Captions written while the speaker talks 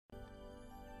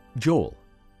Joel,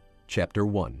 chapter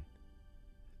 1.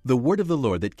 The word of the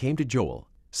Lord that came to Joel,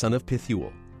 son of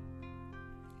Pethuel.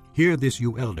 Hear this,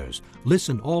 you elders.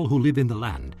 Listen, all who live in the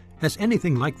land. Has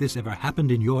anything like this ever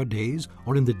happened in your days,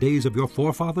 or in the days of your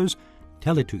forefathers?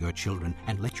 Tell it to your children,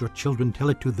 and let your children tell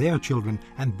it to their children,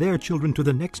 and their children to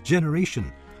the next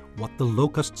generation. What the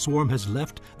locust swarm has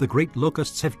left, the great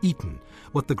locusts have eaten.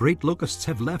 What the great locusts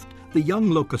have left, the young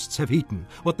locusts have eaten.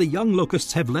 What the young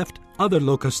locusts have left, other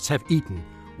locusts have eaten.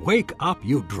 Wake up,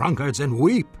 you drunkards, and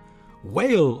weep.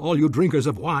 Wail, all you drinkers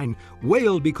of wine.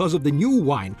 Wail because of the new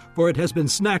wine, for it has been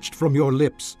snatched from your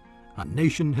lips. A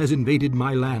nation has invaded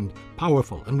my land,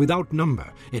 powerful and without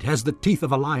number. It has the teeth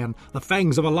of a lion, the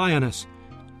fangs of a lioness.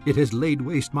 It has laid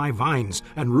waste my vines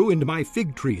and ruined my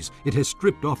fig trees. It has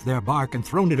stripped off their bark and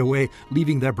thrown it away,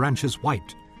 leaving their branches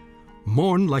white.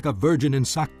 Mourn like a virgin in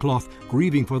sackcloth,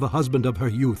 grieving for the husband of her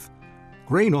youth.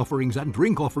 Grain offerings and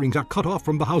drink offerings are cut off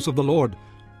from the house of the Lord.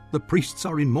 The priests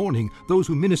are in mourning, those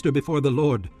who minister before the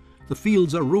Lord. The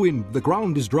fields are ruined, the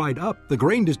ground is dried up, the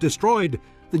grain is destroyed.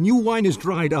 The new wine is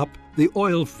dried up, the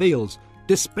oil fails.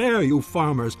 Despair, you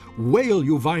farmers, wail,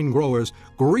 you vine growers,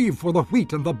 grieve for the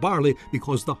wheat and the barley,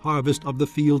 because the harvest of the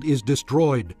field is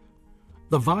destroyed.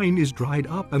 The vine is dried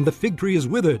up, and the fig tree is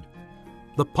withered.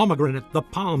 The pomegranate, the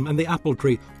palm, and the apple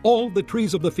tree, all the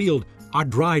trees of the field, are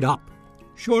dried up.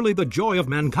 Surely the joy of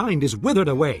mankind is withered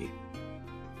away.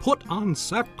 Put on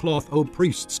sackcloth, O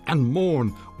priests, and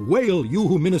mourn. Wail, you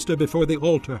who minister before the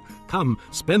altar. Come,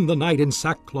 spend the night in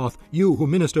sackcloth, you who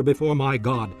minister before my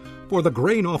God. For the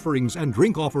grain offerings and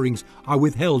drink offerings are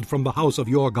withheld from the house of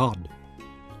your God.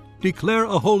 Declare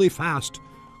a holy fast.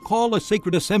 Call a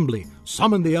sacred assembly.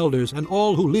 Summon the elders and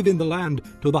all who live in the land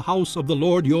to the house of the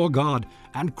Lord your God,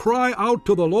 and cry out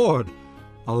to the Lord.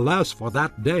 Alas for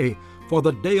that day, for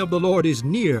the day of the Lord is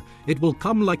near. It will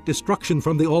come like destruction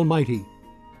from the Almighty.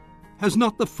 Has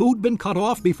not the food been cut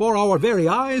off before our very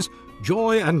eyes?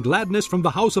 Joy and gladness from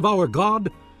the house of our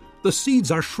God? The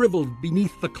seeds are shriveled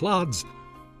beneath the clods.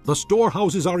 The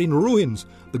storehouses are in ruins.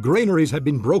 The granaries have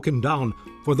been broken down,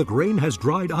 for the grain has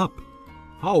dried up.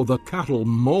 How the cattle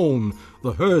moan!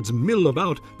 The herds mill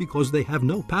about because they have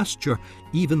no pasture.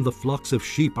 Even the flocks of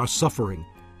sheep are suffering.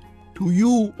 To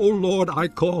you, O Lord, I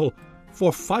call,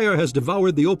 for fire has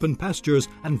devoured the open pastures,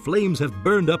 and flames have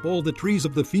burned up all the trees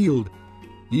of the field.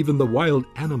 Even the wild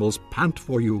animals pant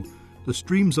for you. The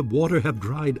streams of water have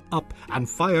dried up, and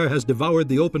fire has devoured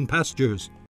the open pastures.